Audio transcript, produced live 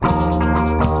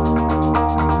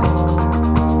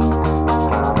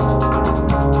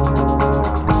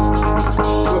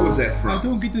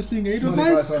Don't get to sing Monty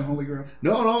Edelweiss. Python, Holy Grail.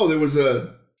 No, there's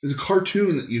a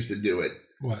cartoon that used to do it.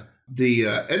 What?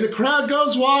 And the crowd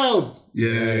goes wild.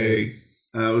 Yay.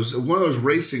 It was one of those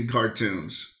racing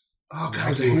cartoons. Oh, God, it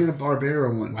was a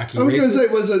Hanna-Barbera one. Wacky I was going to Races? say,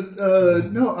 was it...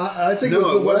 no, I think it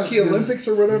was the Wacky Olympics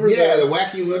or whatever. Yeah, the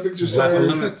Wacky Olympics or Laugh something.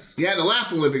 Olympics? Yeah, the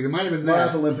Laugh Olympics. It might have been that.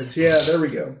 Laugh Olympics. Yeah, there we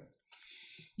go.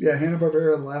 Yeah,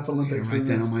 Hanna-Barbera, the Laugh Olympics. Write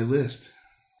that on my list.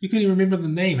 You can't even remember the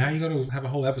name. How are you going to have a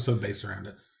whole episode based around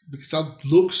it? Because I'll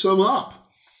look some up.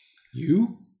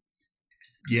 You?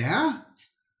 Yeah?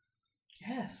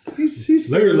 Yes. He's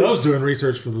Larry loves doing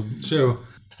research for the show.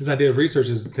 His idea of research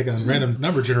is taking a random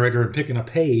number generator and picking a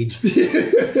page. Hey,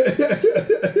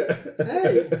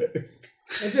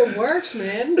 if it works,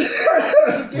 man.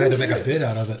 I had to make a bit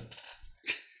out of it.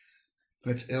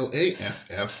 That's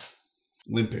LAFF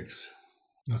Olympics.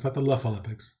 No, it's not the Luff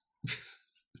Olympics.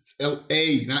 It's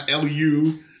LA, not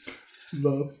LU.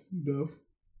 Love.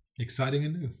 Exciting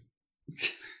and new.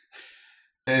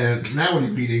 And now what are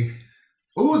you eating?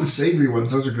 Oh, the savory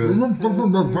ones. Those are good.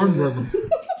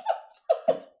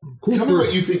 Tell me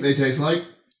what you think they taste like.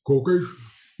 Cookies?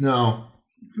 No.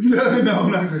 No,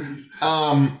 not cookies.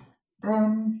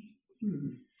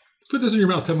 Put this in your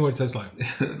mouth. Tell me what it tastes like.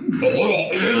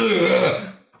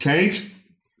 Taint.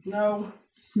 No.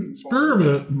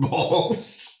 Spearmint.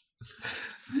 Balls.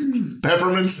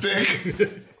 Peppermint stick.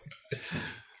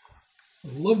 I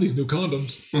love these new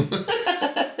condoms.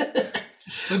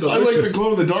 I like the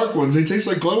glow-in-the-dark ones. They taste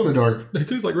like glow-in-the-dark. They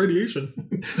taste like radiation.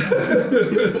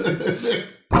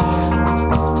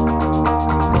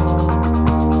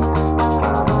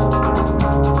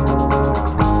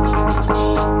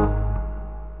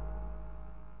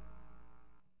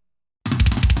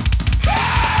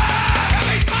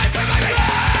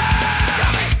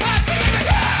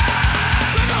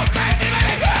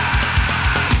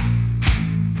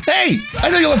 Hey, I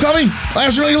know you love coffee. I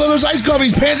also know you love those iced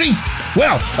coffees, pansy.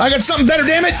 Well, I got something better,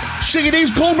 damn it. Shiggy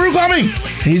Dave's Cold Brew Coffee.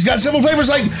 He's got several flavors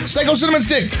like Psycho Cinnamon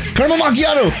Stick, Caramel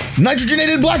Macchiato,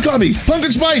 Nitrogenated Black Coffee,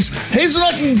 Pumpkin Spice,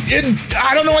 Hazelnut, and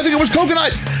I don't know, I think it was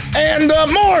coconut, and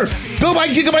more. Go by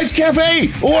Gigabytes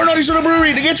Cafe or Naughty Soda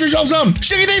Brewery to get yourself some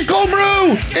Shiggy Dave's Cold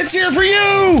Brew. It's here for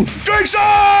you. Drink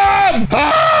some!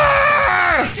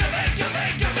 Ah!